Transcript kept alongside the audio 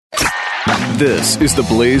This is the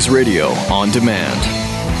Blaze Radio on demand.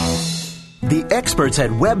 The experts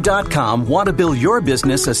at Web.com want to build your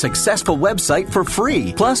business a successful website for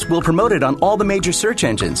free. Plus, we'll promote it on all the major search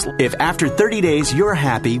engines. If after 30 days you're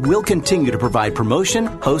happy, we'll continue to provide promotion,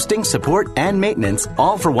 hosting, support, and maintenance,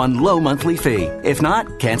 all for one low monthly fee. If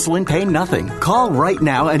not, cancel and pay nothing. Call right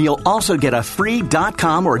now and you'll also get a free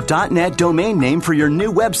 .com or .net domain name for your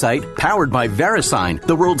new website, powered by VeriSign,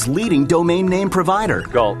 the world's leading domain name provider.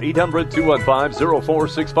 Call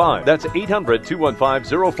 800-215-0465. That's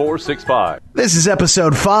 800-215-0465. This is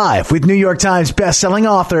episode 5 with New York Times bestselling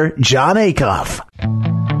author Jon Acuff.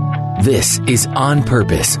 This is On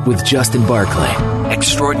Purpose with Justin Barclay.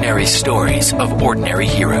 Extraordinary stories of ordinary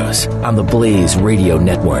heroes on the Blaze Radio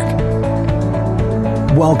Network.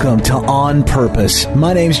 Welcome to On Purpose.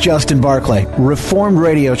 My name's Justin Barclay, Reformed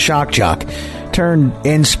Radio shock jock turned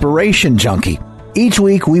inspiration junkie. Each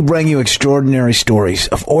week we bring you extraordinary stories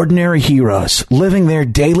of ordinary heroes living their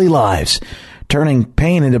daily lives, turning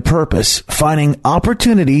pain into purpose, finding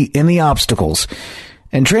opportunity in the obstacles,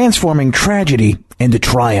 and transforming tragedy into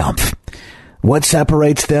triumph. What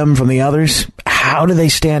separates them from the others? How do they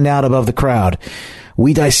stand out above the crowd?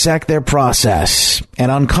 We dissect their process and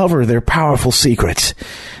uncover their powerful secrets,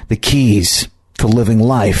 the keys to living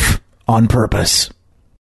life on purpose.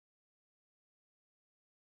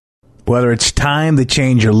 Whether it's time to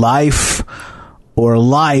change your life or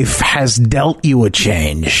life has dealt you a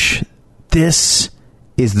change, this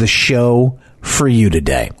is the show for you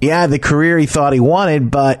today. He had the career he thought he wanted,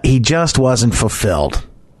 but he just wasn't fulfilled.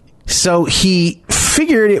 So he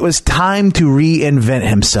figured it was time to reinvent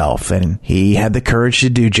himself, and he had the courage to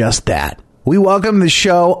do just that. We welcome the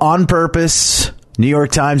show On Purpose, New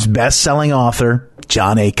York Times bestselling author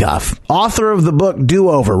Jon Acuff, author of the book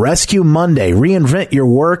Do-Over, Rescue Monday, Reinvent Your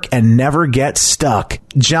Work and Never Get Stuck.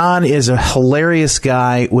 Jon is a hilarious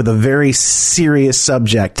guy with a very serious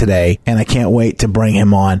subject today, and I can't wait to bring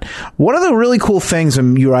him on. One of the really cool things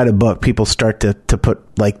when you write a book, people start to put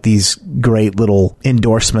like these great little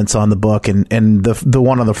endorsements on the book, and the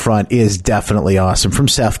one on the front is definitely awesome, from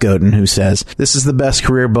Seth Godin, who says, this is the best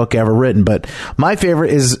career book ever written. But my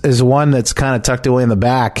favorite is one that's kind of tucked away in the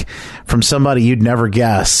back from somebody you'd never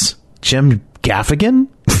guess. Jim Gaffigan?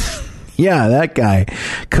 Yeah, that guy.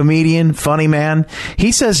 Comedian, funny man.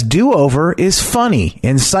 He says Do-Over is funny,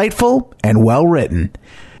 insightful, and well-written.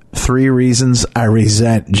 3 reasons I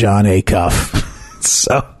resent Jon Acuff.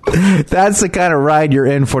 So that's the kind of ride you're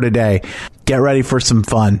in for today. Get ready for some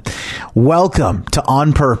fun. Welcome to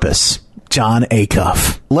On Purpose, Jon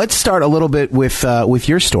Acuff. Let's start a little bit with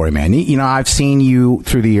your story, man. You know, I've seen you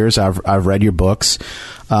through the years. I've read your books.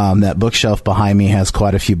 That bookshelf behind me has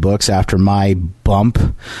quite a few books after my bump,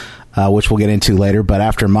 which we'll get into later. But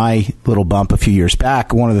after my little bump a few years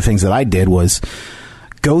back, one of the things that I did was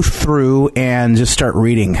go through and just start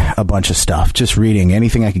reading a bunch of stuff, just reading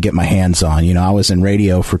anything I could get my hands on. You know, I was in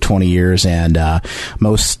radio for 20 years, and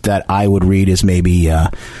most that I would read is maybe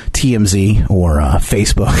TMZ or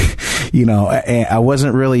Facebook. You know, I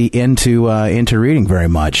wasn't really into reading very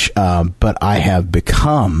much, but I have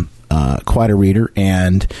become quite a reader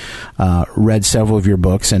and read several of your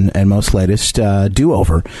books and most latest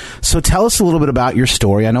Do-Over. So tell us a little bit about your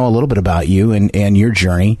story. I know a little bit about you and your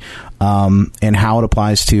journey, and how it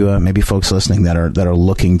applies to maybe folks listening that are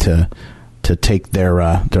looking to take their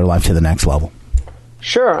life to the next level.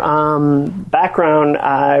 Sure. Background,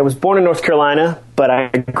 I was born in North Carolina, but I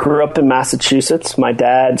grew up in Massachusetts. My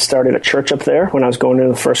dad started a church up there when I was going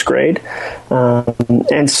into the first grade.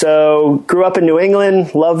 And so grew up in New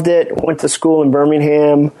England, loved it, went to school in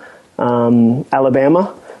Birmingham,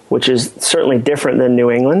 Alabama, which is certainly different than New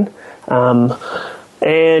England.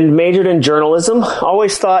 And majored in journalism.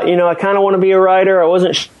 Always thought, I kind of want to be a writer. I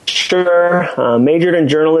wasn't sure. Majored in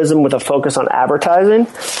journalism with a focus on advertising.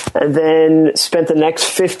 And then spent the next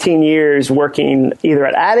 15 years working either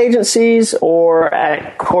at ad agencies or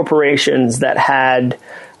at corporations that had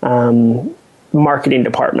marketing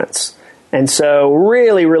departments. And so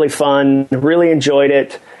really, really fun. Really enjoyed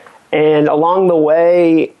it. And along the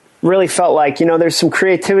way, really felt like, there's some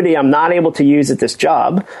creativity I'm not able to use at this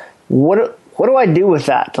job. What do I do with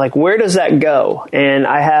that? Like, where does that go? And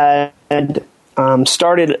I had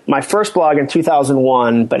started my first blog in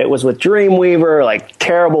 2001, but it was with Dreamweaver, like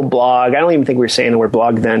terrible blog. I don't even think we were saying the word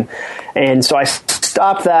blog then. And so I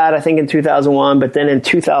stopped that, I think, in 2001. But then in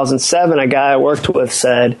 2007, a guy I worked with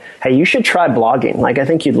said, hey, you should try blogging. Like, I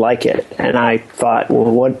think you'd like it. And I thought,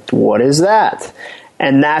 well, what is that?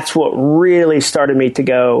 And that's what really started me to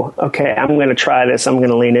go, okay, I'm going to try this. I'm going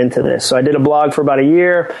to lean into this. So I did a blog for about a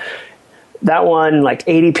year. that one, like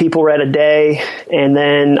 80 people read a day. And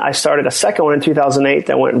then I started a second one in 2008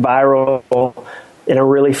 that went viral in a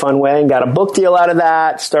really fun way and got a book deal out of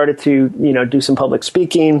that, started to, do some public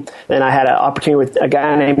speaking. Then I had an opportunity with a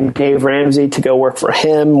guy named Dave Ramsey to go work for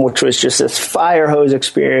him, which was just this fire hose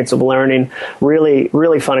experience of learning, really,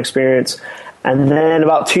 really fun experience. And then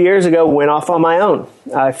about 2 years ago, went off on my own.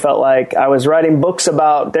 I felt like I was writing books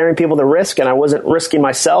about daring people to risk, and I wasn't risking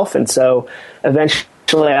myself. And so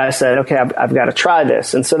eventually I said, okay, I've got to try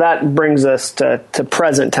this. And so that brings us to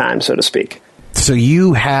present time, so to speak. So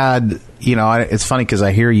you had, it's funny because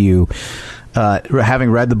I hear you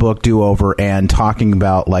having read the book Do Over and talking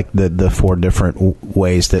about like the four different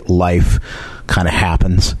ways that life kind of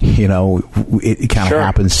happens. It kind of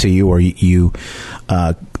happens to you, or you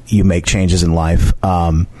make changes in life.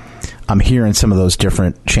 I'm hearing some of those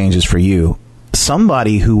different changes for you.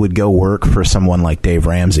 Somebody who would go work for someone like Dave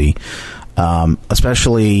Ramsey,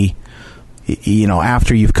 especially,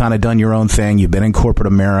 after you've kind of done your own thing, you've been in corporate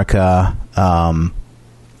America,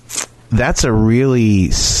 that's a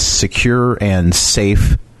really secure and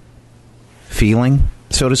safe feeling,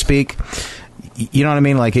 so to speak. You know what I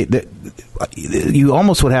mean? Like you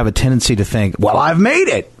almost would have a tendency to think, well, I've made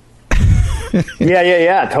it.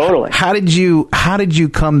 Yeah, totally. How did you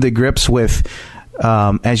come to grips with,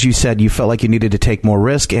 as you said, you felt like you needed to take more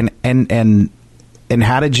risk, and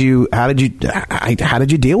how did you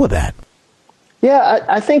deal with that? Yeah,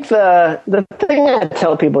 I think the thing I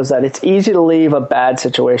tell people is that it's easy to leave a bad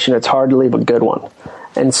situation. It's hard to leave a good one.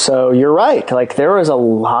 And so you're right. Like there was a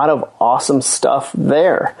lot of awesome stuff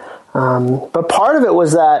there. But part of it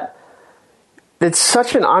was that it's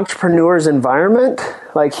such an entrepreneur's environment.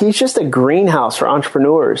 Like he's just a greenhouse for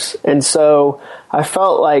entrepreneurs. And so I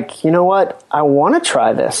felt like, you know what? I want to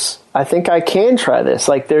try this. I think I can try this.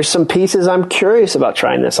 Like there's some pieces I'm curious about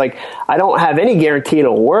trying this. Like I don't have any guarantee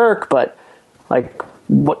it'll work, but like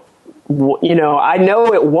what I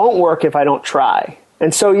know it won't work if I don't try.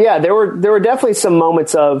 And so, yeah, there were definitely some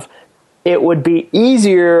moments of it would be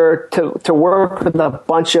easier to work with a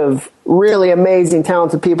bunch of really amazing,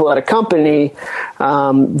 talented people at a company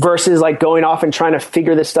versus like going off and trying to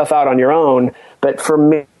figure this stuff out on your own. But for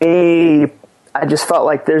me, I just felt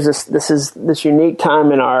like there's this unique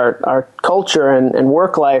time in our culture and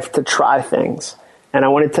work life to try things. And I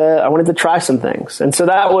wanted to try some things. And so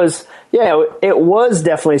that was, it was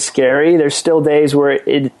definitely scary. There's still days where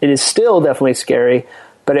it is still definitely scary,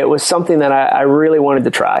 but it was something that I really wanted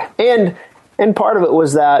to try. And part of it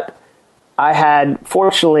was that I had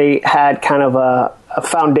fortunately had kind of a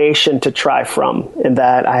foundation to try from, in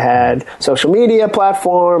that I had social media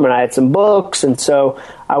platform and I had some books. And so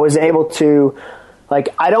I was able to,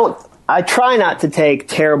 I try not to take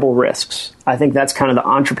terrible risks. I think that's kind of the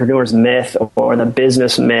entrepreneur's myth or the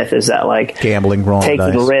business myth, is that like gambling,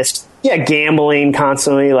 taking risks. Yeah, gambling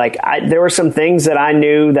constantly. There were some things that I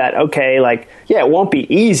knew that, okay, it won't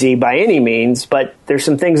be easy by any means, but there's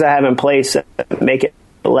some things I have in place that make it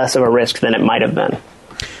less of a risk than it might have been.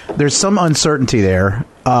 There's some uncertainty there.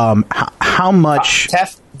 How much?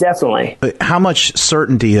 Definitely. How much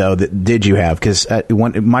certainty, though, did you have? Because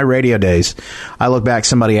in my radio days, I look back,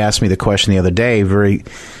 somebody asked me the question the other day, very,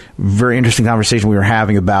 very interesting conversation we were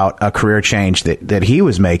having about a career change that he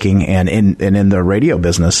was making and in the radio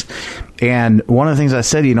business. And one of the things I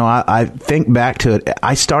said, I think back to it.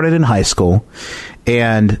 I started in high school,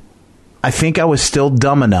 and I think I was still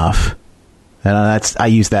dumb enough, and I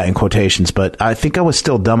use that in quotations, but I think I was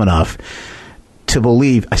still dumb enough to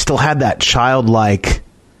believe I still had that childlike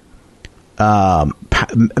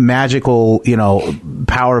magical,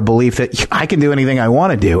 power of belief that I can do anything I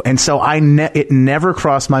want to do. And so it never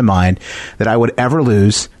crossed my mind that I would ever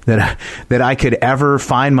lose, that I could ever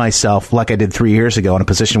find myself like I did 3 years ago in a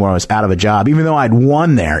position where I was out of a job, even though I'd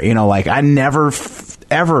won there. I never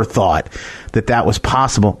ever thought that was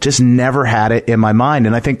possible. Just never had it in my mind.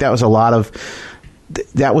 And I think that was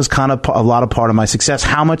kind of a lot of part of my success.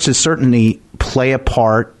 How much does certainty play a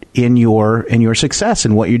part in your success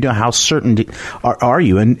and what you're doing? How certain are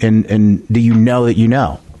you, and do you know that you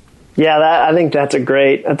know? Yeah, I think that's a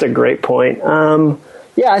great point.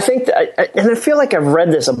 I think and I feel like I've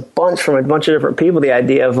read this a bunch from a bunch of different people. The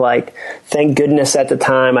idea of thank goodness at the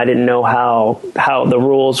time I didn't know how the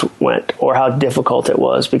rules went or how difficult it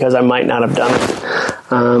was, because I might not have done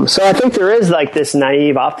it. So I think there is this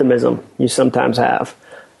naive optimism you sometimes have,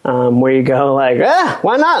 where you go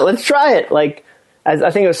why not? Let's try it.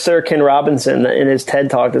 I think it was Sir Ken Robinson in his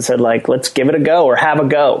TED Talk that said, let's give it a go or have a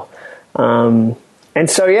go. And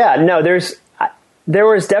so, there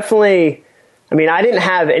was definitely, I didn't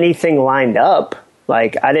have anything lined up.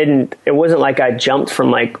 It wasn't like I jumped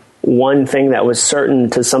from one thing that was certain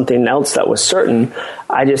to something else that was certain.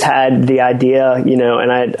 I just had the idea,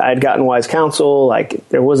 and I'd gotten wise counsel. Like,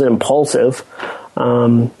 there wasn't impulsive.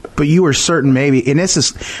 But you were certain, maybe, and this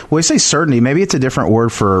is, when we say certainty, maybe it's a different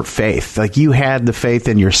word for faith. Like, you had the faith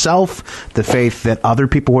in yourself, the faith that other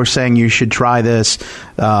people were saying you should try this.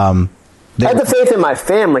 I had the faith in my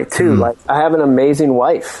family too. Like, I have an amazing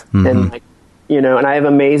wife, and and I have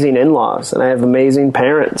amazing in-laws, and I have amazing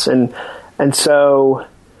parents, and so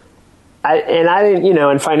I didn't,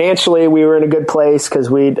 and financially we were in a good place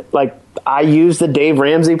because I used the Dave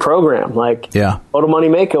Ramsey program. Total Money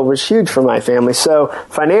Makeover was huge for my family. So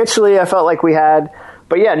financially, I felt like we had,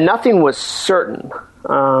 but yeah, nothing was certain.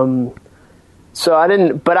 So I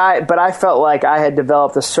didn't, but I felt like I had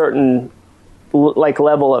developed a certain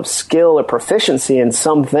level of skill or proficiency in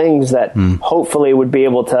some things that hopefully would be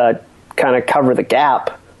able to kind of cover the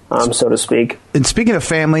gap, so to speak. And speaking of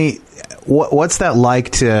family, what's that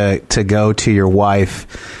like to go to your wife?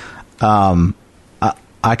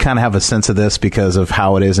 I kind of have a sense of this because of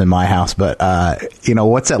how it is in my house, but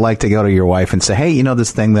what's it like to go to your wife and say, hey,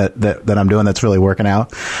 this thing that I'm doing that's really working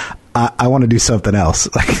out, I want to do something else.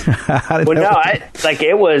 That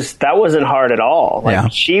wasn't hard at all.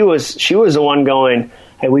 She was the one going,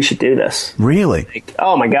 hey, we should do this. Really?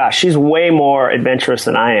 Oh my gosh, she's way more adventurous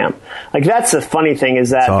than I am. That's the funny thing,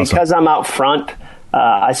 is that because I'm out front,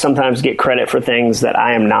 I sometimes get credit for things that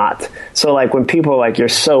I am not. So when people are like, you're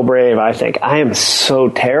so brave, I think I am so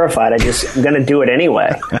terrified. I'm going to do it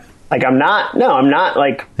anyway. I'm not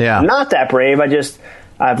that brave.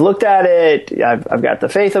 I've looked at it. I've got the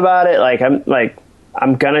faith about it.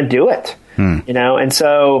 I'm going to do it, And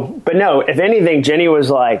so, but no, if anything, Jenny was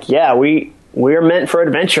like, yeah, we're meant for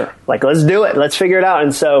adventure. Let's do it. Let's figure it out.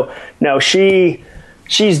 And so, no, she's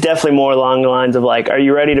definitely more along the lines of are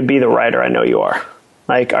you ready to be the writer I know you are?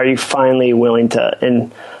 Are you finally willing to?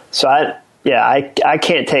 And so I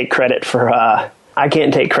can't take credit for that,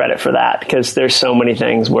 because there's so many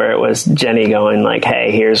things where it was Jenny going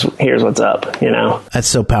hey, here's what's up, That's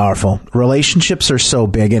so powerful. Relationships are so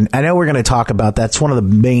big, and I know we're going to talk about that's one of the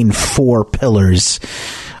main 4 pillars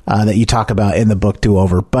that you talk about in the book Do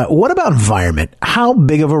Over. But what about environment? How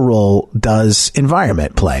big of a role does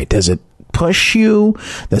environment play? Does it push you?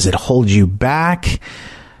 Does it hold you back?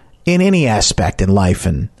 In any aspect in life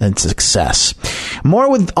and success.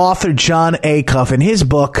 More with author Jon Acuff in his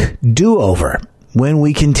book, Do Over, when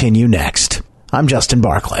we continue next. I'm Justin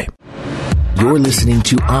Barclay. You're listening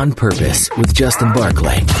to On Purpose with Justin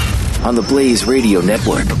Barclay on the Blaze Radio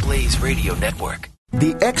Network.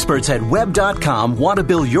 The experts at Web.com want to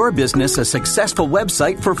build your business a successful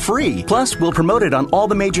website for free. Plus, we'll promote it on all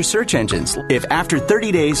the major search engines. If after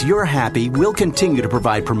 30 days you're happy, we'll continue to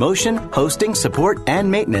provide promotion, hosting, support, and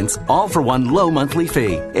maintenance, all for one low monthly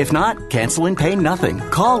fee. If not, cancel and pay nothing.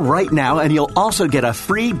 Call right now and you'll also get a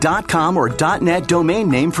free .com or .net domain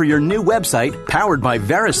name for your new website, powered by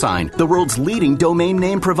VeriSign, the world's leading domain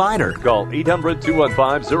name provider. Call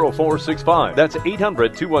 800-215-0465. That's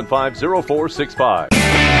 800-215-0465.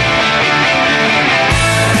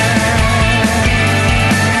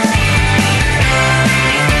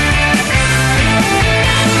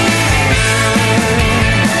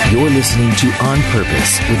 You're listening to On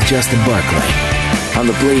Purpose with Justin Barclay on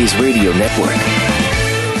the Blaze Radio Network.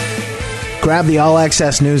 Grab the All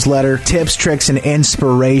Access newsletter, tips, tricks, and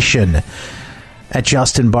inspiration at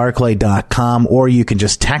justinbarclay.com, or you can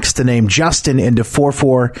just text the name Justin into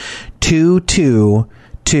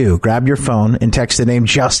 44222. Grab your phone and text the name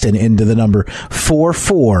Justin into the number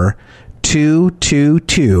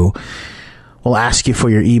 44222. We'll ask you for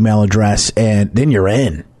your email address, and then you're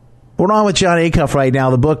in. We're on with Jon Acuff right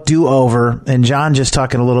now, the book Do Over, and Jon just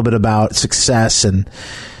talking a little bit about success and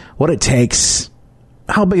what it takes.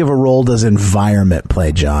 How big of a role does environment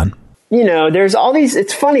play, Jon? There's all these,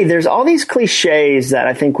 it's funny, there's all these cliches that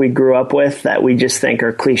I think we grew up with that we just think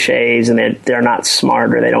are cliches, and they're not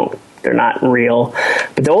smart, or they're not real.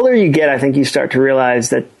 But the older you get, I think you start to realize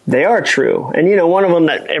that they are true. And, one of them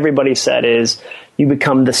that everybody said is you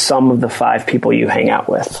become the sum of the 5 people you hang out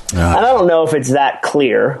with. And I don't know if it's that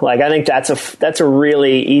clear. I think that's a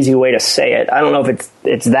really easy way to say it. I don't know if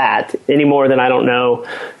it's that any more than I don't know,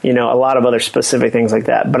 a lot of other specific things like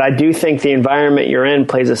that. But I do think the environment you're in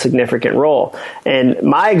plays a significant role. And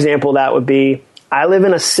my example of that would be, I live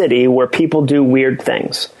in a city where people do weird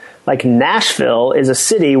things. Nashville is a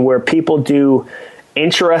city where people do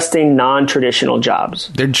interesting, non-traditional jobs.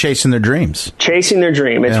 They're chasing their dreams.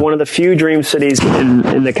 It's one of the few dream cities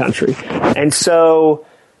in the country. And so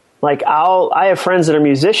Like I have friends that are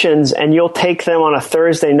musicians, and you'll take them on a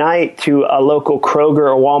Thursday night to a local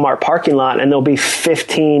Kroger or Walmart parking lot, and there'll be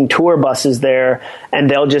 15 tour buses there, and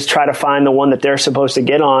they'll just try to find the one that they're supposed to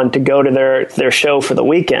get on to go to their show for the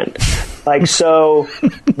weekend. Like, so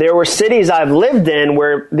there were cities I've lived in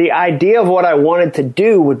where the idea of what I wanted to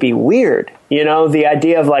do would be weird. You know, the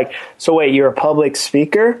idea of like, so wait, you're a public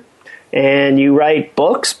speaker and you write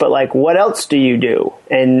books, but like, what else do you do?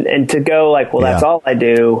 And to go like, well, that's all I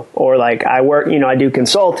do. Or like, I work, you know, I do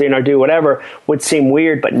consulting or do whatever would seem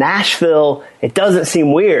weird. But Nashville, it doesn't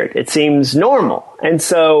seem weird. It seems normal. And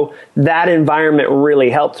so that environment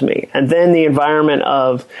really helped me. And then the environment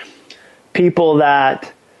of people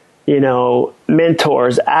that, you know,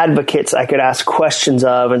 mentors, advocates I could ask questions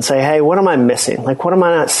of and say, hey, what am I missing? Like, what am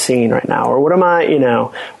I not seeing right now? Or what am I, you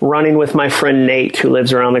know, running with my friend Nate, who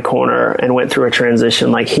lives around the corner and went through a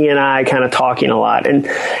transition. Like, he and I kind of talking a lot.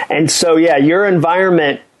 And so, yeah, your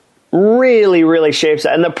environment really, really shapes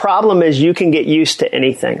that. And the problem is you can get used to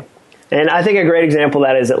anything. And I think a great example of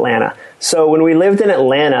that is Atlanta. So when we lived in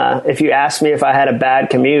Atlanta, if you asked me if I had a bad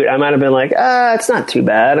commute, I might have been like, it's not too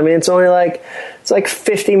bad. I mean, it's like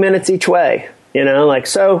 50 minutes each way, you know, like,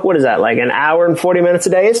 so what is that? Like an hour and 40 minutes a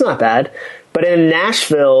day? It's not bad. But in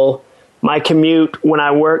Nashville, my commute when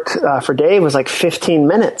I worked for Dave was like 15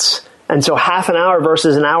 minutes. And so half an hour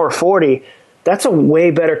versus an hour 40, that's a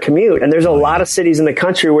way better commute. And there's a lot of cities in the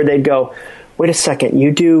country where they'd go, wait a second,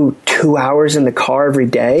 you do 2 hours in the car every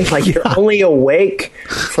day? Like, you're only awake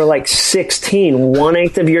for like 16.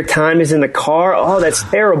 1/8 of your time is in the car? Oh, that's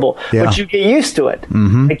terrible. Yeah. But you get used to it.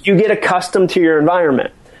 Mm-hmm. Like, you get accustomed to your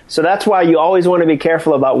environment. So that's why you always want to be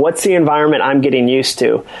careful about what's the environment I'm getting used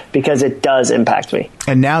to, because it does impact me.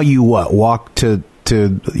 And now you walk to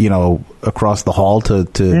you know, across the hall to...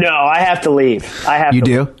 No, I have to leave. You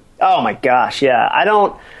do? Oh my gosh, yeah. I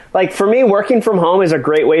don't... Like, for me, working from home is a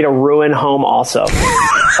great way to ruin home also.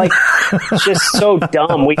 Like, it's just so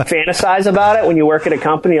dumb. We fantasize about it when you work at a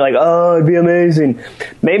company, like, oh, it'd be amazing.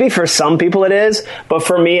 Maybe for some people it is, but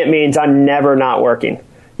for me it means I'm never not working,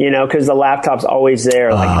 you know, because the laptop's always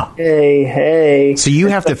there, like, hey. So you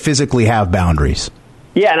have to physically have boundaries.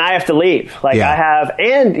 Yeah, and I have to leave. Like, I have,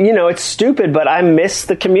 and, you know, it's stupid, but I miss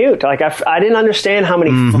the commute. Like, I didn't understand how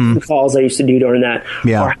many phone calls I used to do during that,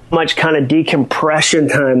 or how much kind of decompression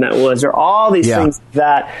time that was, or all these things like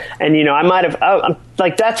that. And, you know, I might have,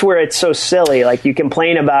 like, that's where it's so silly. Like, you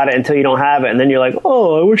complain about it until you don't have it, and then you're like,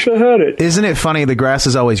 oh, I wish I had it. Isn't it funny? The grass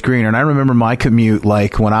is always greener. And I remember my commute,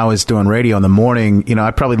 like, when I was doing radio in the morning, you know,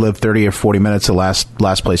 I probably lived 30 or 40 minutes the last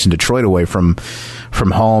place in Detroit away from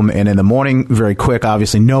home. And in the morning, very quick,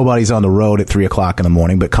 obviously nobody's on the road at 3:00 in the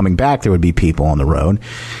morning, but coming back, there would be people on the road.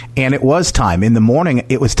 And it was time in the morning.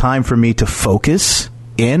 It was time for me to focus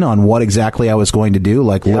in on what exactly I was going to do.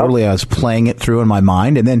 Like, literally I was playing it through in my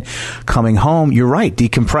mind, and then coming home, you're right,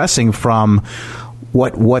 decompressing from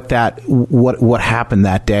what happened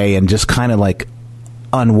that day, and just kind of like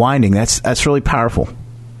unwinding. That's really powerful.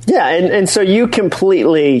 Yeah. And so you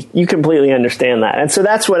completely understand that. And so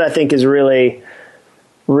that's what I think is really,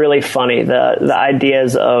 really funny, the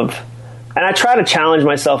ideas of, and I try to challenge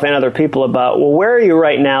myself and other people about, well, where are you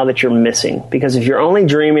right now that you're missing? Because if you're only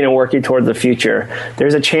dreaming and working toward the future,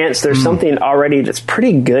 there's a chance there's something already that's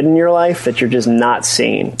pretty good in your life that you're just not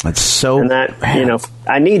seeing. That's so, and that, you know,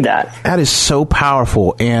 I need that. That is so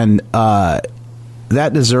powerful. And I think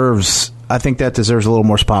that deserves a little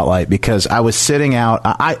more spotlight, because I was sitting out,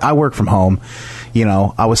 I work from home, you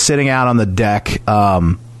know, I was sitting out on the deck,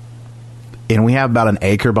 and we have about an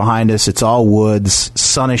acre behind us. It's all woods.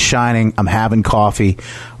 Sun is shining. I'm having coffee,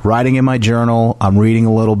 writing in my journal. I'm reading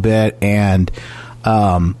a little bit. And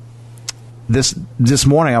this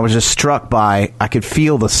morning I was just struck by, I could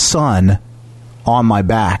feel the sun on my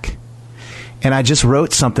back. And I just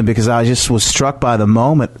wrote something because I just was struck by the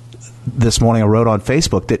moment this morning. I wrote on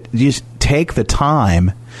Facebook that you just take the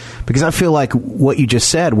time, because I feel like what you just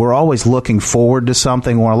said, we're always looking forward to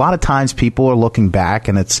something, or a lot of times people are looking back,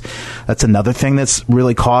 and that's another thing that's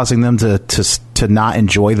really causing them to not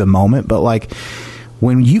enjoy the moment. But like,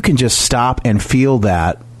 when you can just stop and feel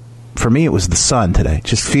that, for me it was the sun today.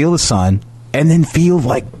 Just feel the sun, and then feel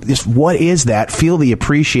like, just what is that? Feel the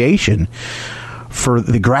appreciation for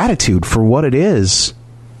the gratitude for what it is.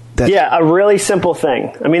 Yeah, a really simple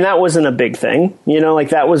thing. I mean, that wasn't a big thing, you know, like,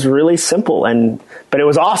 that was really simple, but it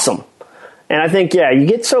was awesome. And I think, yeah, you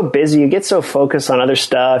get so busy, you get so focused on other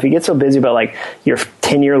stuff, you get so busy about like your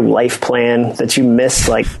 10-year life plan that you miss,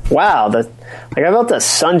 like, wow, like, I felt the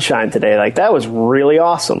sunshine today. Like, that was really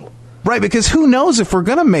awesome. Right, because who knows if we're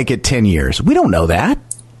going to make it 10 years? We don't know that.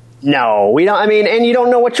 No, we don't. I mean, and you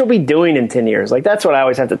don't know what you'll be doing in 10 years. Like, that's what I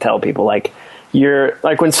always have to tell people. Like, you're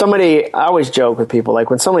like, when somebody, I always joke with people, like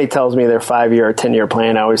when somebody tells me their 5-year or 10-year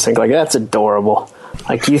plan, I always think like, that's adorable.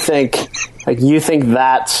 Like you think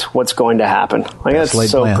that's what's going to happen. Like that's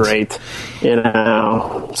so plans. Great,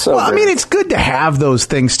 So well, great. I mean, it's good to have those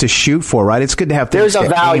things to shoot for, right? It's good to have things There's a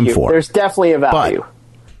value. For. There's definitely a value.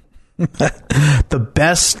 The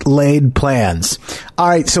best laid plans. All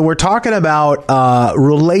right, so we're talking about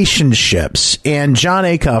relationships, and Jon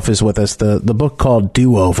Acuff is with us, the book called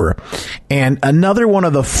Do-Over. And another one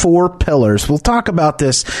of the 4 pillars, we'll talk about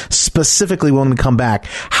this specifically when we come back.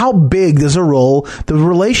 How big does a role the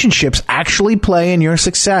relationships actually play in your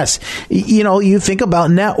success? You know, you think about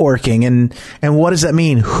networking, and what does that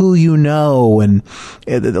mean? Who you know, and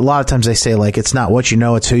a lot of times they say, like, it's not what you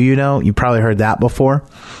know, it's who you know. You probably heard that before.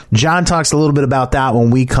 John talks a little bit about that when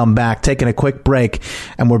we come back, taking a quick break,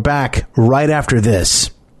 and we're back right after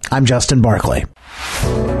this. I'm Justin Barclay.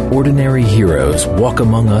 Ordinary heroes walk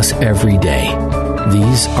among us every day.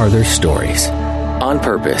 These are their stories. On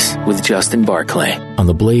Purpose with Justin Barclay on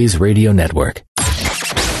the Blaze Radio Network.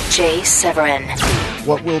 Jay Severin.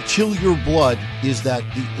 What will chill your blood is that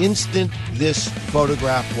the instant this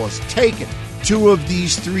photograph was taken, 2 of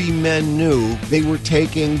these 3 men knew they were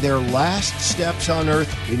taking their last steps on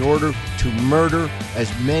Earth in order to murder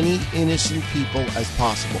as many innocent people as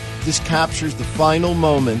possible. This captures the final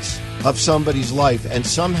moments of somebody's life, and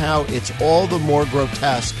somehow it's all the more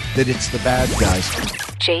grotesque that it's the bad guys.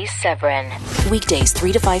 Jay Severin. Weekdays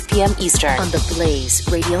 3 to 5 p.m. Eastern on the Blaze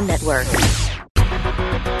Radio Network.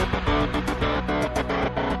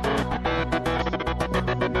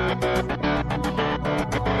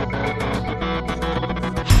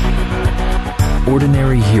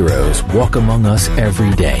 Ordinary heroes walk among us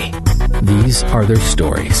every day. These are their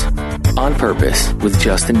stories. On Purpose with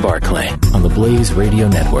Justin Barclay on the Blaze Radio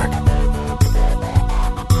Network.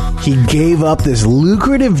 He gave up this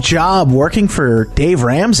lucrative job working for Dave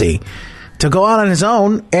Ramsey to go out on his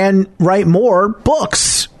own and write more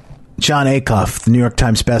books. Jon Acuff, the New York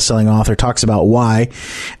Times bestselling author, talks about why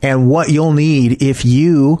and what you'll need if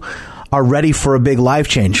you are ready for a big life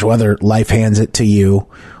change, whether life hands it to you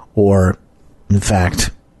or, in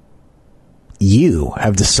fact, you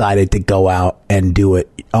have decided to go out and do it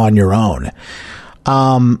on your own.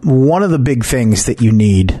 One of the big things that you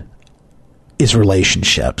need is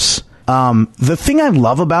relationships. The thing I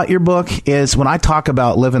love about your book is when I talk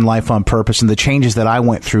about living life on purpose and the changes that I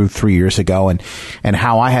went through 3 years ago and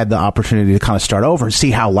how I had the opportunity to kind of start over and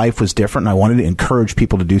see how life was different. And I wanted to encourage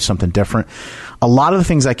people to do something different. A lot of the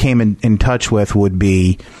things I came in touch with would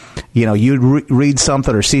be, you know, you'd read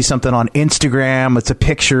something or see something on Instagram. It's a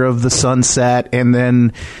picture of the sunset. And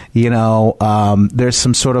then, you know, there's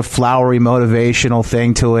some sort of flowery motivational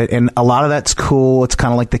thing to it. And a lot of that's cool. It's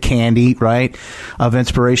kind of like the candy, right, of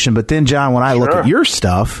inspiration. But then, John, when I look at your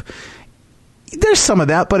stuff, there's some of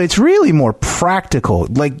that, but it's really more practical.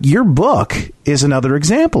 Like your book is another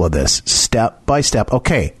example of this, step by step.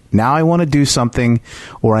 Okay, now I want to do something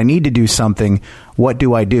or I need to do something. What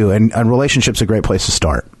do I do? And relationship's a great place to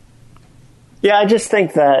start. Yeah, I just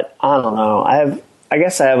think that, I don't know, I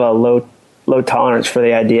guess I have a low tolerance for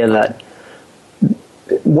the idea that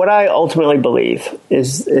what I ultimately believe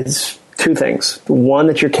is 2 things. 1,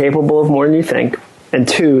 that you're capable of more than you think, and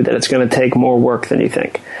 2, that it's going to take more work than you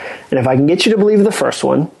think. And if I can get you to believe the first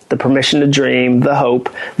one, the permission to dream, the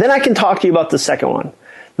hope, then I can talk to you about the second one.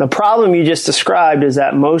 The problem you just described is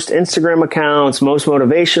that most Instagram accounts, most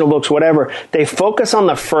motivational books, whatever, they focus on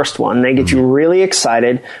the first one. They get you really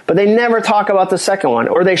excited, but they never talk about the second one,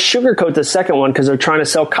 or they sugarcoat the second one because they're trying to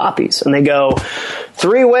sell copies. And they go,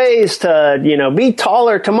 3 ways to, be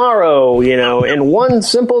taller tomorrow, in 1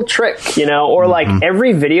 simple trick, or like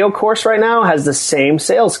every video course right now has the same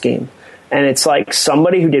sales scheme. And it's like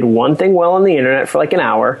somebody who did one thing well on the internet for like an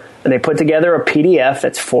hour, and they put together a PDF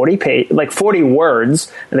that's 40 words,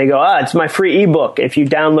 and they go, it's my free ebook. If you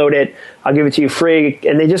download it, I'll give it to you free.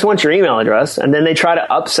 And they just want your email address, and then they try to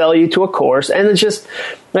upsell you to a course. And it's just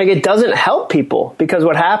like, it doesn't help people, because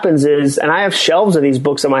what happens is, and I have shelves of these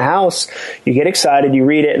books at my house, you get excited, you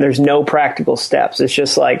read it, and there's no practical steps. It's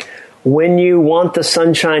just like, when you want the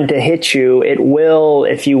sunshine to hit you, it will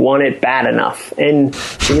if you want it bad enough. And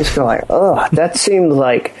you just go like, that seems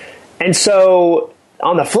like... And so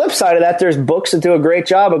on the flip side of that, there's books that do a great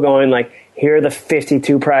job of going like, here are the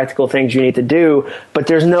 52 practical things you need to do, but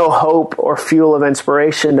there's no hope or fuel of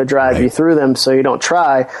inspiration to drive you through them, so you don't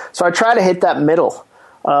try. So I try to hit that middle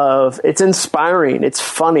of, it's inspiring, it's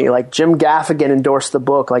funny. Like Jim Gaffigan endorsed the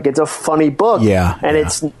book. Like, it's a funny book. Yeah. And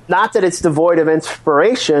it's not that it's devoid of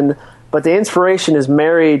inspiration, but the inspiration is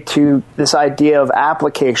married to this idea of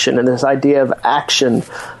application and this idea of action.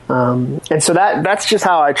 And so that's just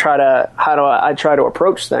how I try to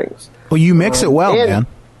approach things. Well, you mix it well, man.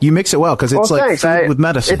 You mix it well, because it's food with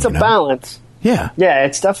medicine. It's a balance. Yeah.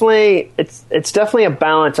 It's definitely a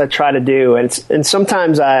balance I try to do, and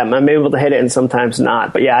sometimes I'm able to hit it, and sometimes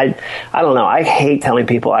not. But I don't know. I hate telling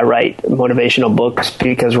people I write motivational books,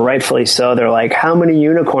 because rightfully so. They're like, how many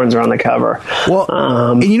unicorns are on the cover? Well,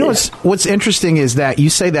 and you know what's interesting is that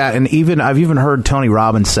you say that, and I've even heard Tony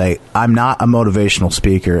Robbins say, I'm not a motivational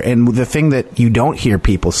speaker. And the thing that you don't hear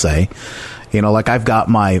people say, like I've got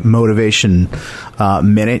my motivation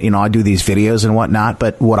minute, I do these videos and whatnot.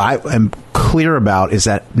 But what I am clear about is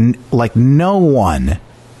that no one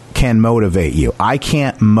can motivate you. I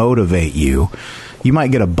can't motivate you. You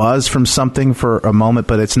might get a buzz from something for a moment,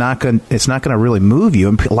 but it's not going to really move you.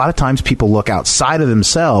 And a lot of times people look outside of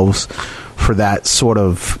themselves for that sort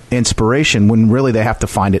of inspiration, when really they have to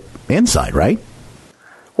find it inside, right?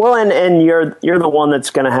 Well, and you're the one that's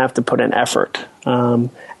going to have to put in effort.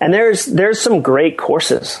 And there's some great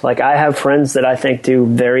courses. Like, I have friends that I think do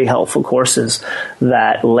very helpful courses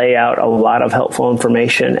that lay out a lot of helpful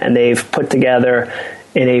information, and they've put together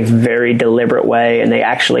in a very deliberate way, and they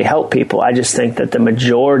actually help people. I just think that the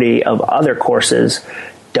majority of other courses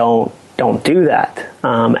don't do that,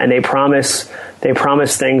 and they promise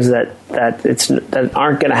things that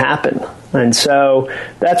aren't going to happen. And so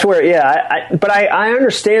that's where, but I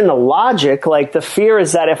understand the logic. Like, the fear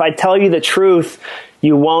is that if I tell you the truth,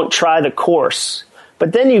 you won't try the course.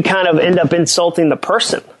 But then you kind of end up insulting the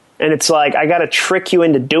person. And it's like, I got to trick you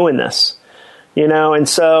into doing this, And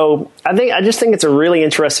so I just think it's a really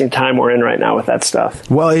interesting time we're in right now with that stuff.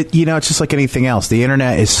 Well, it's just like anything else. The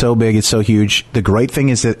internet is so big, it's so huge. The great thing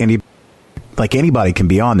is that anybody can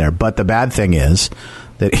be on there. But the bad thing is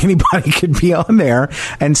that anybody could be on there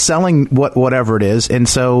and selling whatever it is. And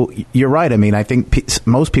so you're right. I mean, I think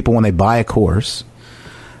most people, when they buy a course,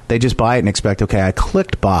 they just buy it and expect, okay, I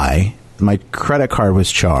clicked buy, my credit card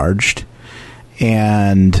was charged,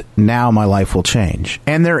 and now my life will change.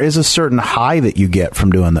 And there is a certain high that you get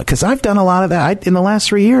from doing that. Because I've done a lot of that. In the last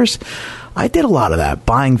 3 years, I did a lot of that,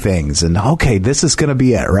 buying things. And, okay, this is going to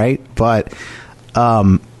be it, right? But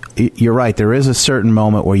you're right. There is a certain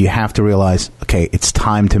moment where you have to realize, okay, it's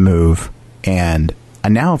time to move. And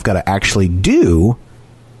now I've got to actually do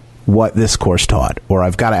what this course taught, or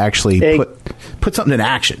I've got to actually put something in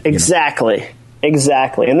action. Exactly.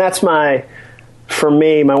 And that's for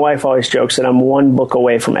me, my wife always jokes that I'm one book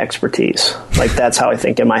away from expertise. Like, that's how I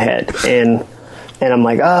think in my head. And I'm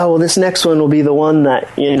like, oh, well, this next one will be the one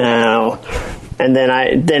that, and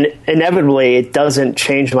then inevitably it doesn't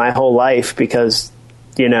change my whole life, because,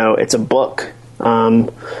 it's a book.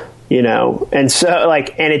 And so,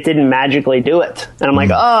 and it didn't magically do it. And I'm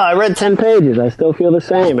like, I read 10 pages. I still feel the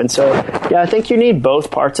same. And so, I think you need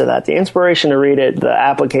both parts of that. The inspiration to read it, the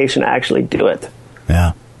application to actually do it.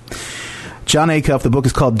 Yeah. Jon Acuff, the book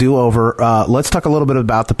is called Do Over. Let's talk a little bit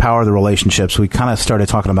about the power of the relationships. We kind of started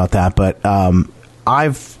talking about that, but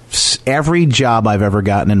every job I've ever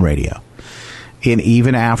gotten in radio, and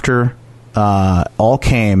even after, all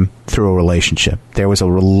came through a relationship. There was a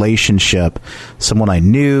relationship, someone I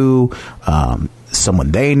knew,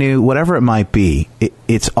 someone they knew, whatever it might be.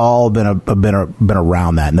 It's all been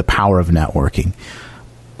around that, and the power of networking.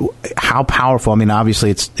 How powerful? I mean, obviously,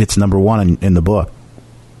 it's number one in the book.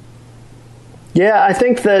 Yeah, I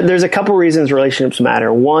think that there's a couple reasons relationships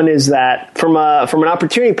matter. One is that from an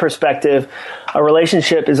opportunity perspective, a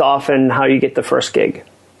relationship is often how you get the first gig.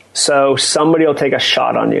 So somebody will take a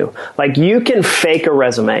shot on you. Like, you can fake a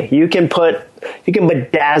resume. You can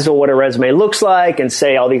bedazzle what a resume looks like and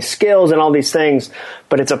say all these skills and all these things.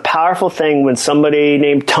 But it's a powerful thing when somebody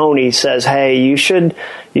named Tony says, hey, you should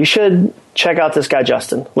check out this guy,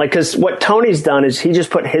 Justin. Like, cause what Tony's done is he just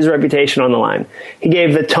put his reputation on the line. He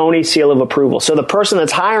gave the Tony seal of approval. So the person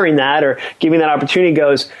that's hiring that or giving that opportunity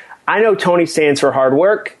goes, I know Tony stands for hard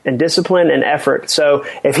work and discipline and effort. So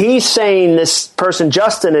if he's saying this person,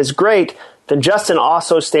 Justin, is great, then Justin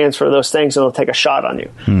also stands for those things, and he'll take a shot on you.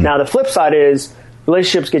 Now, the flip side is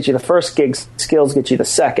relationships get you the first gig, skills get you the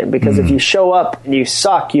second. Because if you show up and you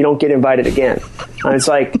suck, you don't get invited again. And it's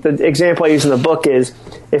like the example I use in the book is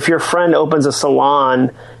if your friend opens a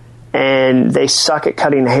salon and they suck at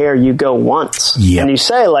cutting hair, you go once. Yep. And you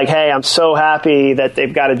say, like, hey, I'm so happy that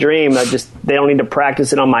they've got a dream. They don't need to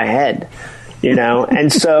practice it on my head,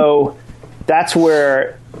 And so that's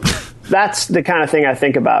the kind of thing I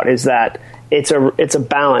think about, is that it's a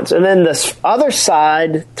balance. And then this other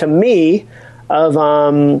side, to me, of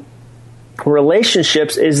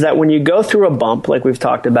relationships is that when you go through a bump, like we've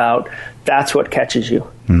talked about, that's what catches you.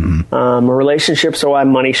 Relationships are why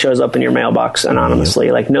money shows up in your mailbox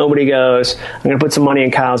anonymously. Like nobody goes, I'm going to put some money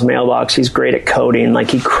in Kyle's mailbox. He's great at coding. Like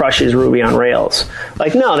he crushes Ruby on Rails.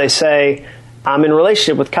 Like, no, they say, I'm in a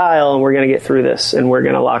relationship with Kyle and we're going to get through this and we're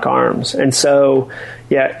going to lock arms. And so,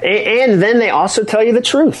 yeah. And then they also tell you the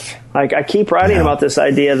truth. Like I keep writing about this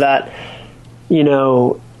idea that, you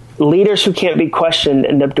know, leaders who can't be questioned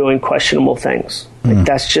end up doing questionable things. Like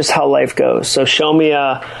that's just how life goes. So show me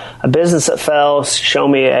a business that fell, show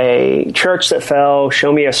me a church that fell,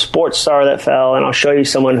 show me a sports star that fell, and I'll show you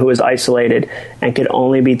someone who is isolated and could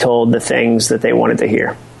only be told the things that they wanted to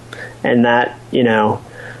hear. And that, you know,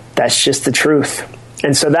 that's just the truth.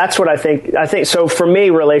 And so that's what I think so for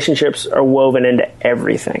me, relationships are woven into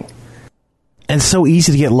everything. And so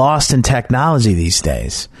easy to get lost in technology these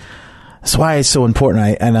days. That's why it's so important.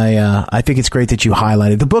 I think it's great that you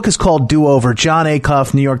highlighted. The book is called Do Over. Jon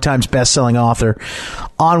Acuff, New York Times bestselling author.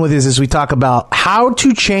 On with this as we talk about how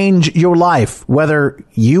to change your life, whether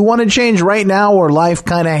you want to change right now or life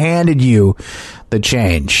kind of handed you the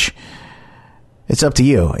change. It's up to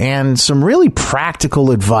you. And some really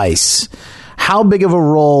practical advice. How big of a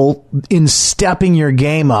role in stepping your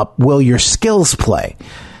game up will your skills play?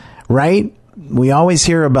 Right? We always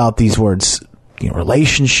hear about these words. You know,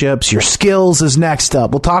 relationships, your skills is next up.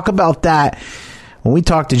 We'll talk about that when we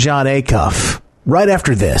talk to Jon Acuff right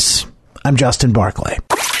after this. I'm Justin Barclay.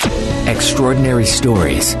 Extraordinary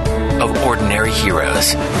stories of ordinary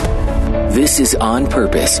heroes. This is On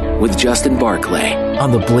Purpose with Justin Barclay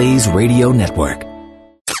on the Blaze Radio Network.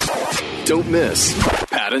 Don't miss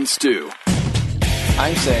Pat and Stu.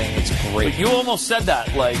 I'm saying it's great. But you almost said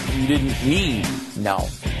that like you didn't mean. No.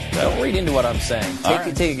 Don't read into what I'm saying.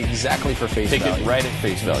 Take it exactly for face value. Take it right at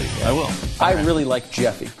face value. I will. I really like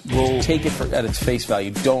Jeffy. Well, take it at its face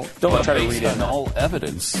value. Don't try to read it. All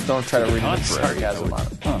evidence. Don't try to read it sarcasm on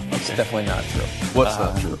it. Okay. It's definitely not true. What's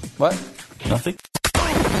not true? What? Nothing.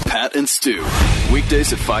 Pat and Stu.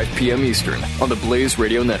 Weekdays at 5 p.m. Eastern on the Blaze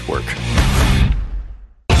Radio Network.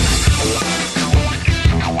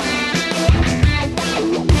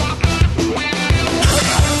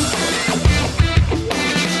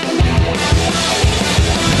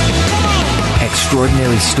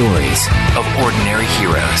 Extraordinary stories of ordinary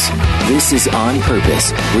heroes. This is On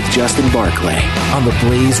Purpose with Justin Barclay on the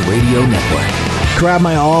Blaze Radio Network. Grab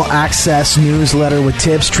my all-access newsletter with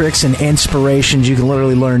tips, tricks, and inspirations. You can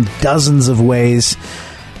literally learn dozens of ways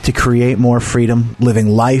to create more freedom, living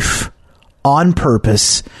life on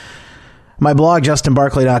purpose. My blog,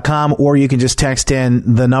 justinbarclay.com, or you can just text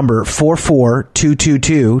in the number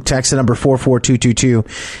 44222. Text the number 44222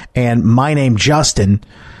 and my name, Justin.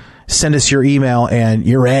 Send us your email and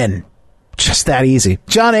you're in. Just that easy.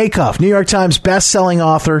 Jon Acuff, New York Times best-selling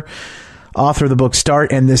author of the book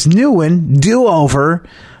Start, and this new one, Do Over,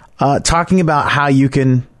 talking about how you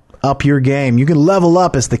can up your game. You can level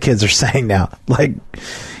up, as the kids are saying now. Like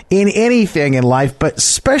in anything in life, but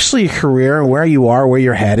especially your career and where you are, where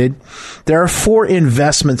you're headed. There are 4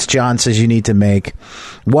 investments, John says, you need to make.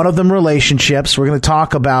 One of them, relationships. We're going to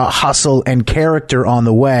talk about hustle and character on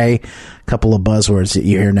the way. A couple of buzzwords that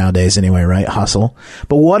you hear nowadays anyway, right? Hustle.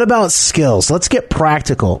 But what about skills? Let's get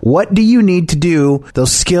practical. What do you need to do?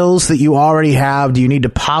 Those skills that you already have, do you need to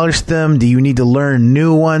polish them? Do you need to learn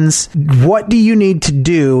new ones? What do you need to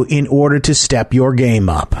do in order to step your game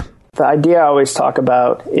up? The idea I always talk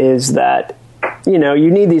about is that, you know, you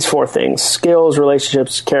need these 4 things: skills,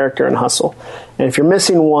 relationships, character, and hustle. And if you're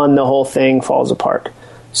missing one, the whole thing falls apart.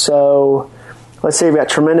 So let's say you've got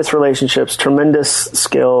tremendous relationships, tremendous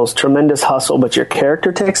skills, tremendous hustle, but your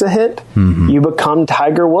character takes a hit. Mm-hmm. You become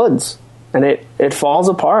Tiger Woods, and it falls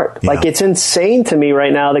apart. Yeah. Like, it's insane to me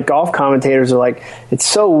right now that golf commentators are like, it's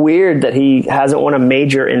so weird that he hasn't won a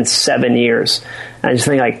major in 7 years. And I just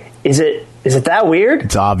think, like, is it that weird?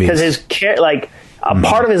 It's obvious. Because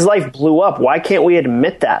part of his life blew up. Why can't we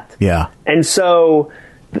admit that? Yeah. And so,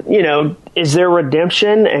 you know, is there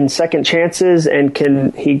redemption and second chances, and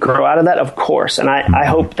can he grow out of that? Of course. And I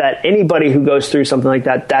hope that anybody who goes through something like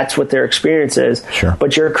that, that's what their experience is. Sure.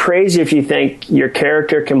 But you're crazy if you think your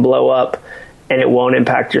character can blow up and it won't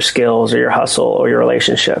impact your skills or your hustle or your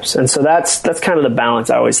relationships. And so that's kind of the balance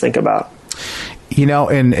I always think about. You know,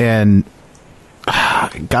 and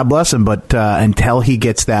God bless him, but until he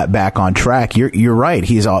gets that back on track, you're right.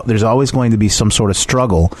 There's always going to be some sort of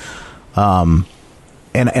struggle.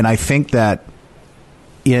 And I think that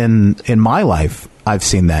in my life, I've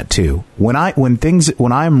seen that too. When I'm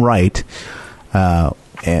right,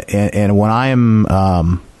 and when I'm,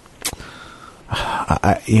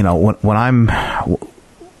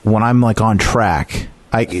 when I'm like on track,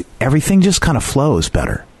 everything just kind of flows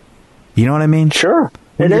better. You know what I mean? Sure.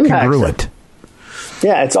 When It you're impacts congruent. it.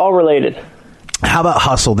 Yeah, it's all related. How about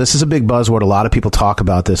hustle? This is a big buzzword. A lot of people talk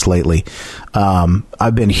about this lately.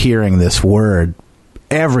 I've been hearing this word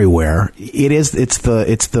everywhere. It's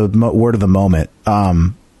the word of the moment.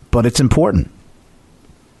 But it's important.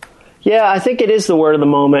 Yeah, I think it is the word of the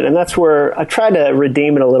moment, and that's where I try to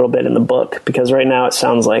redeem it a little bit in the book, because right now it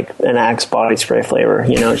sounds like an Axe body spray flavor.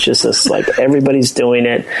 You know, it's just this, like, everybody's doing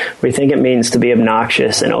it. We think it means to be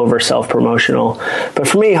obnoxious and over self-promotional. But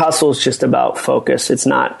for me, hustle is just about focus. It's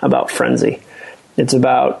not about frenzy. It's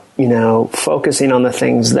about, you know, focusing on the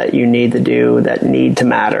things that you need to do that need to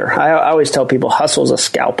matter. I always tell people hustle is a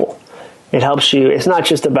scalpel. It helps you. It's not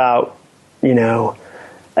just about, you know,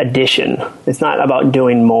 addition. It's not about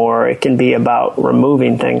doing more. It can be about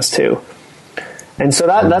removing things too. And so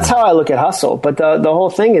that's how I look at hustle. But the whole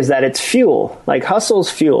thing is that it's fuel. Like, hustle's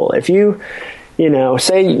fuel. If you know,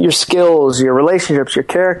 say your skills, your relationships, your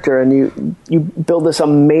character, and you build this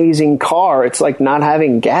amazing car, it's like not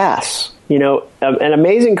having gas. You know, an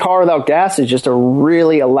amazing car without gas is just a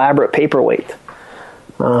really elaborate paperweight.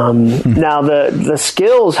 Now the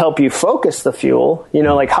skills help you focus the fuel. You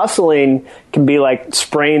know, like hustling can be like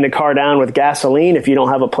spraying the car down with gasoline if you don't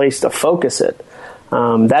have a place to focus it.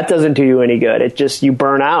 That doesn't do you any good. It just, you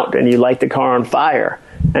burn out and you light the car on fire.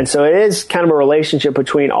 And so it is kind of a relationship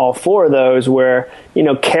between all four of those where, you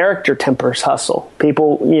know, character tempers hustle.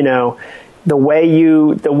 People, you know, the way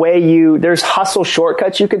you, there's hustle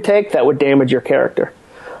shortcuts you could take that would damage your character.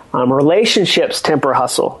 Relationships temper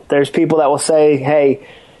hustle. There's people that will say, hey,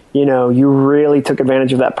 you know, you really took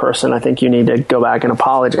advantage of that person. I think you need to go back and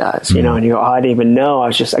apologize, you know, and you go, oh, I didn't even know.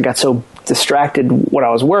 I got so distracted what I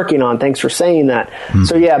was working on. Thanks for saying that.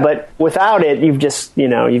 So yeah, but without it, you've just, you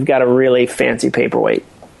know, you've got a really fancy paperweight.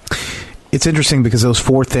 It's interesting because those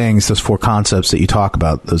four things, those four concepts that you talk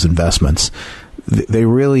about, those investments, they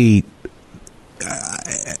really,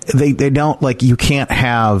 they don't, like, you can't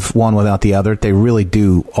have one without the other. They really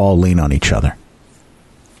do all lean on each other.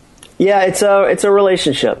 Yeah, it's a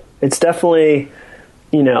relationship. It's definitely,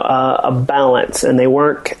 you know, a balance, and they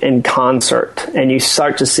work in concert, and you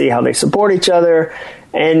start to see how they support each other.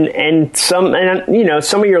 And some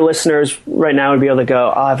of your listeners right now would be able to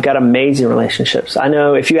go, oh, I've got amazing relationships. I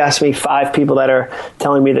know if you ask me 5 people that are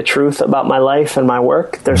telling me the truth about my life and my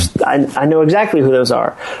work, I know exactly who those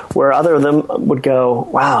are. Where other of them would go,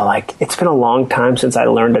 wow, like, it's been a long time since I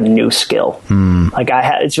learned a new skill. Like,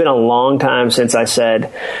 it's been a long time since I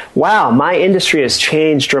said, wow, my industry has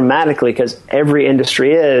changed dramatically, because every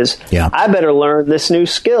industry is. Yeah. I better learn this new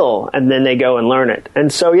skill. And then they go and learn it.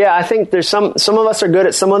 And so, yeah, I think there's some of us are good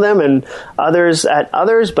at some of them and others at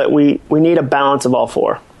others, but we need a balance of all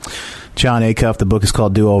four. John Acuff, the book is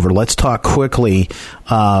called Do Over. Let's talk quickly,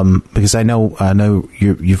 because I know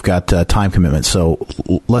you've got time commitments. So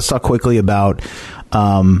let's talk quickly about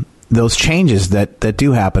those changes that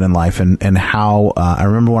do happen in life, and how I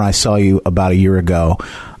remember when I saw you about a year ago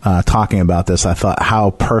talking about this. I thought how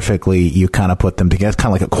perfectly you kind of put them together. It's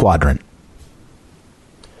kind of like a quadrant.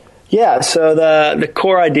 Yeah, so the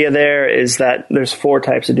core idea there is that there's 4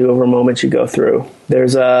 types of do-over moments you go through.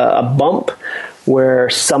 There's a bump where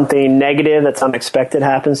something negative that's unexpected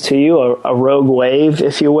happens to you, a rogue wave,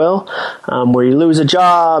 if you will, where you lose a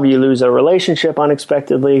job, you lose a relationship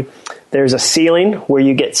unexpectedly. There's a ceiling where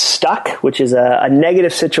you get stuck, which is a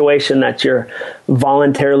negative situation that you're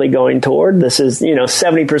voluntarily going toward. This is,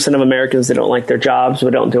 70% of Americans that don't like their jobs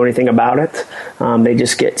but don't do anything about it. They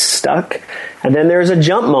just get stuck. And then there's a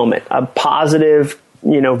jump moment, a positive,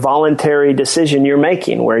 voluntary decision you're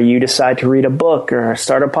making where you decide to read a book or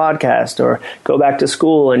start a podcast or go back to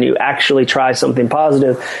school and you actually try something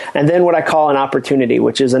positive. And then what I call an opportunity,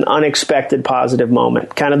 which is an unexpected positive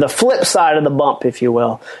moment, kind of the flip side of the bump, if you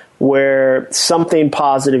will, where something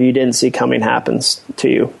positive you didn't see coming happens to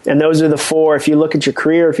you. And those are the 4, if you look at your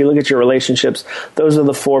career, if you look at your relationships, those are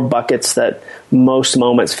the 4 buckets that most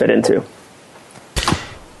moments fit into.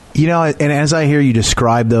 And as I hear you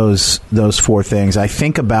describe those 4 things, I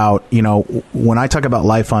think about, when I talk about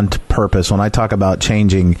life on purpose, when I talk about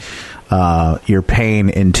changing your pain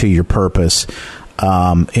into your purpose,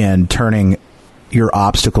 and turning your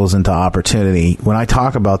obstacles into opportunity, when I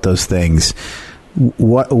talk about those things,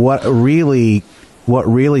 what really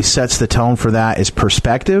sets the tone for that is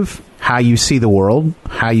perspective, how you see the world,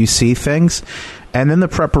 how you see things, and then the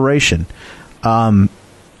preparation.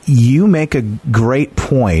 You make a great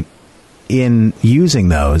point in using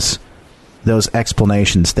those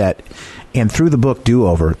explanations and through the book Do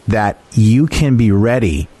Over, that you can be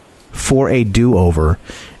ready for a do-over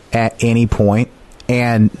at any point,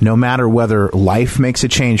 And no matter whether life makes a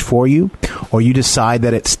change for you or you decide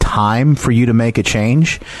that it's time for you to make a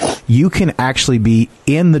change, you can actually be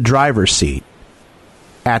in the driver's seat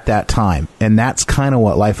at that time. And that's kind of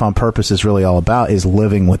what Life on Purpose is really all about, is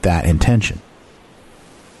living with that intention.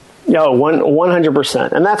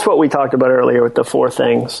 100%. And that's what we talked about earlier with the 4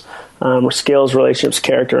 things, skills, relationships,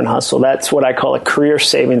 character, and hustle. That's what I call a career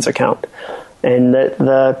savings account. And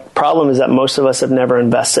the problem is that most of us have never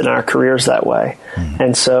invested in our careers that way.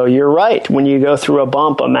 And so you're right. When you go through a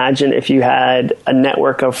bump, imagine if you had a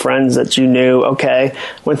network of friends that you knew, okay,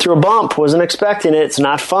 went through a bump, wasn't expecting it. It's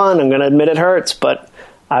not fun. I'm going to admit it hurts, but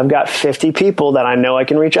I've got 50 people that I know I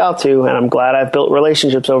can reach out to. And I'm glad I've built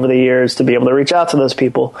relationships over the years to be able to reach out to those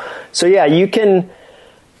people. So yeah, you can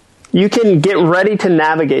get ready to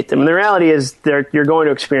navigate them. And the reality is you're going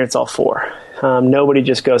to experience all 4. Nobody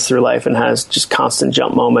just goes through life and has just constant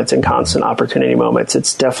jump moments and constant opportunity moments.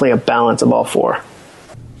 It's definitely a balance of all 4.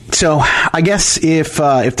 So I guess if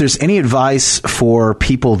there's any advice for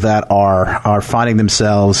people that are finding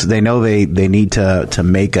themselves, they know they need to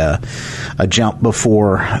make a jump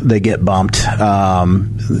before they get bumped.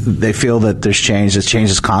 They feel that there's change. This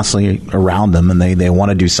change is constantly around them, and they want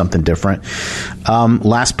to do something different.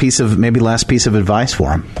 Last piece of advice for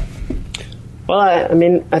them. Well,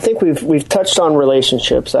 I think we've touched on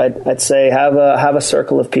relationships. I'd say have a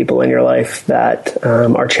circle of people in your life that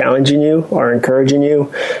are challenging you, are encouraging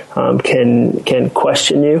you, can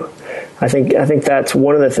question you. I think that's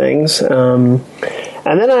one of the things. And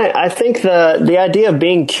then I think the idea of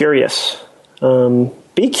being curious.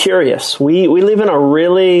 Be curious. We live in a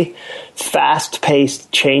really fast-paced,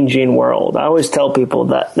 changing world. I always tell people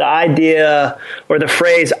that the idea or the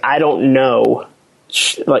phrase "I don't know."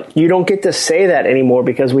 Like, you don't get to say that anymore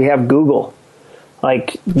because we have Google.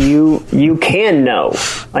 Like, you can know.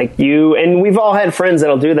 Like, and we've all had friends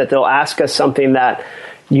that'll do that. They'll ask us something that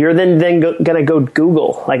you're then going to go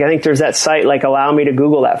Google. Like, I think there's that site, like, allow me to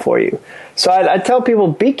Google that for you. So I tell people,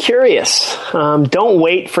 be curious. Don't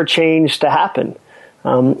wait for change to happen.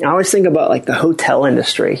 I always think about, like, the hotel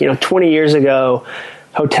industry. 20 years ago,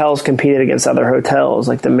 hotels competed against other hotels,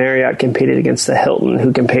 like the Marriott competed against the Hilton,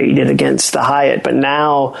 who competed against the Hyatt. But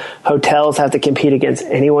now hotels have to compete against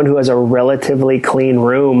anyone who has a relatively clean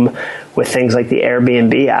room with things like the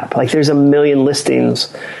Airbnb app. Like, there's a million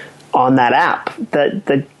listings on that app.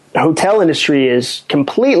 The hotel industry is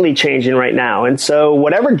completely changing right now. And so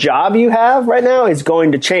whatever job you have right now is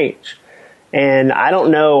going to change. And I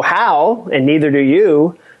don't know how, and neither do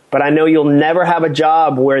you, but I know you'll never have a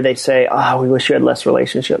job where they say, we wish you had less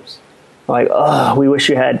relationships. Like, we wish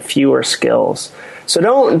you had fewer skills. So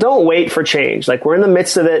don't wait for change. Like, we're in the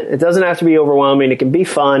midst of it. It doesn't have to be overwhelming. It can be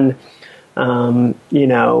fun. Invest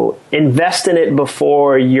in it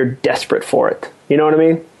before you're desperate for it. You know what I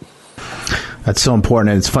mean? That's so important.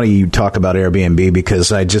 And it's funny you talk about Airbnb,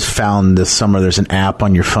 because I just found this summer there's an app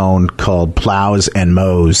on your phone called Plows and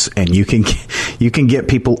Mows, and you can get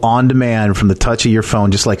people on demand from the touch of your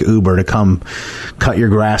phone, just like Uber, to come cut your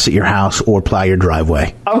grass at your house or plow your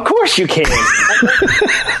driveway. Of course you can.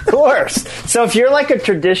 Of course. So if you're like a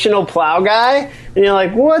traditional plow guy and you're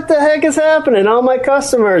like, what the heck is happening? All my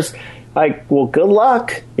customers, like, well, good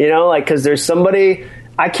luck. Because there's somebody.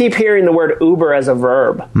 I keep hearing the word Uber as a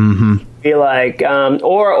verb. Mm-hmm. Be like,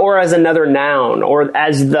 or as another noun, or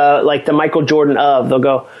as the Michael Jordan of. They'll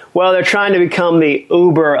go, well, they're trying to become the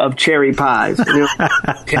Uber of cherry pies.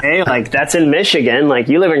 Okay, like, that's in Michigan. Like,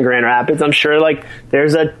 you live in Grand Rapids. I'm sure, like,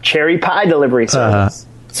 there's a cherry pie delivery service.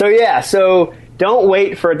 So don't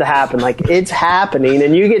wait for it to happen. Like, it's happening,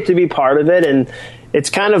 and you get to be part of it. And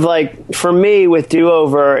it's kind of like, for me with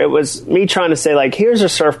Do-Over, it was me trying to say, like, here's a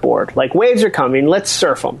surfboard. Like, waves are coming. Let's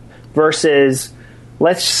surf them. Versus,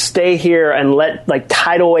 let's stay here and let, like,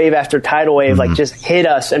 tidal wave after tidal wave, like, just hit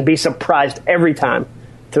us and be surprised every time.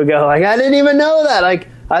 To go, like, I didn't even know that. Like,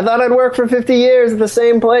 I thought I'd work for 50 years at the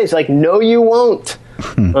same place. Like, no, you won't.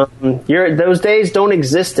 Those days don't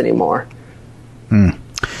exist anymore.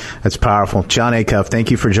 That's powerful. John Acuff,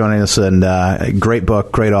 thank you for joining us. And great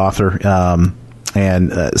book, great author.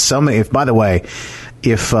 By the way,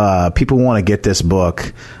 if people want to get this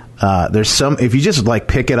book, if you just like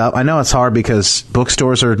pick it up, I know it's hard because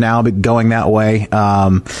bookstores are now going that way.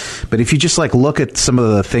 But if you just like look at some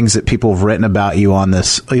of the things that people have written about you on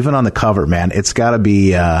this, even on the cover, man, it's gotta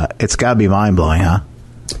be mind blowing, huh?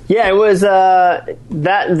 Yeah, it was,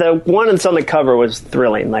 the one that's on the cover was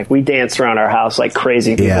thrilling. Like, we danced around our house like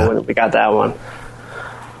crazy people when we got that one.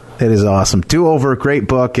 It is awesome. Do-Over, great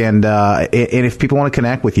book. And if people want to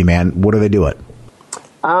connect with you, man, what do they do it?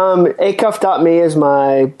 Acuff.me is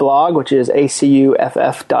my blog, which is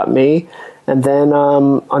acuff.me. And then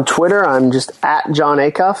on Twitter, I'm just at John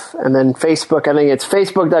Acuff. And then Facebook, I think it's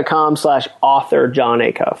facebook.com/author John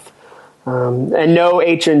Acuff. And no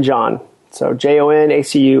H in John. So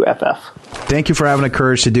JONACUFF. Thank you for having the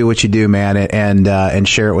courage to do what you do, man, and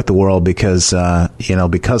share it with the world because,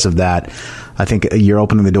 because of that, I think you're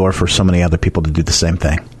opening the door for so many other people to do the same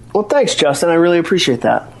thing. Well, thanks, Justin. I really appreciate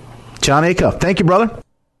that. John Acuff. Thank you, brother.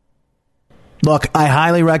 Look, I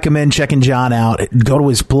highly recommend checking John out. Go to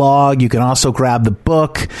his blog. You can also grab the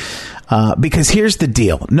book. Because here's the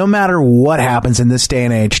deal. No matter what happens in this day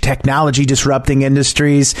and age, technology disrupting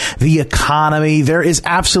industries, the economy, there is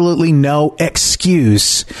absolutely no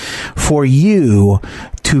excuse for you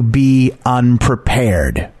to be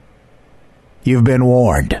unprepared. You've been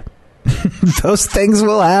warned. Those things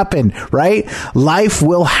will happen, right? Life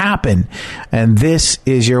will happen. And this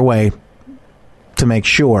is your way to make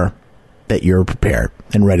sure that you're prepared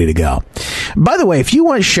and ready to go. By the way, if you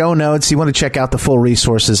want show notes, you want to check out the full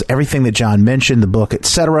resources, everything that John mentioned, the book,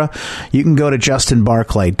 etc., you can go to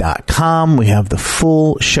justinbarclay.com. We have the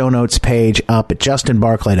full show notes page up at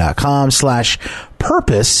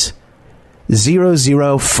justinbarclay.com/purpose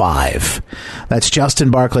 005. That's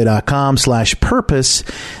justinbarclay.com/purpose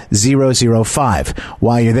 005.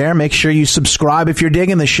 While you're there, make sure you subscribe if you're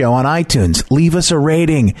digging the show on iTunes. Leave us a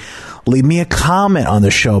rating. Leave me a comment on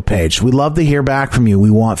the show page. We love to hear back from you. We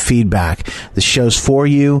want feedback. The show's for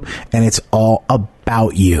you, and it's all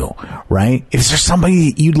about you, right? Is there somebody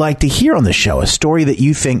that you'd like to hear on the show? A story that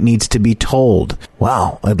you think needs to be told?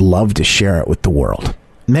 Wow, I'd love to share it with the world.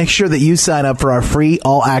 Make sure that you sign up for our free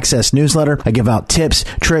all-access newsletter. I give out tips,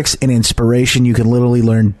 tricks, and inspiration. You can literally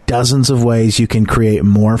learn dozens of ways you can create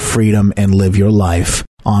more freedom and live your life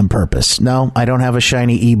on purpose. No, I don't have a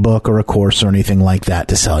shiny ebook or a course or anything like that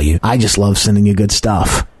to sell you. I just love sending you good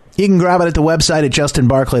stuff. You can grab it at the website at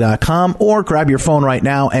justinbarclay.com or grab your phone right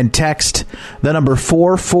now and text the number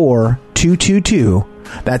 44222.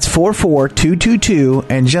 That's 44222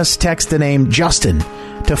 and just text the name Justin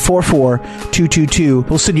to 44222.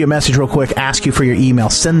 We'll send you a message real quick, ask you for your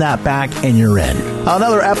email, send that back, and you're in.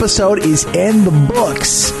 Another episode is in the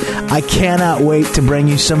books. I cannot wait to bring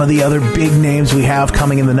you some of the other big names we have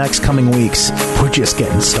coming in the next coming weeks. We're just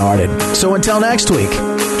getting started. So until next week,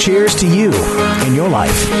 cheers to you and your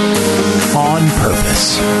life on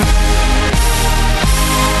purpose.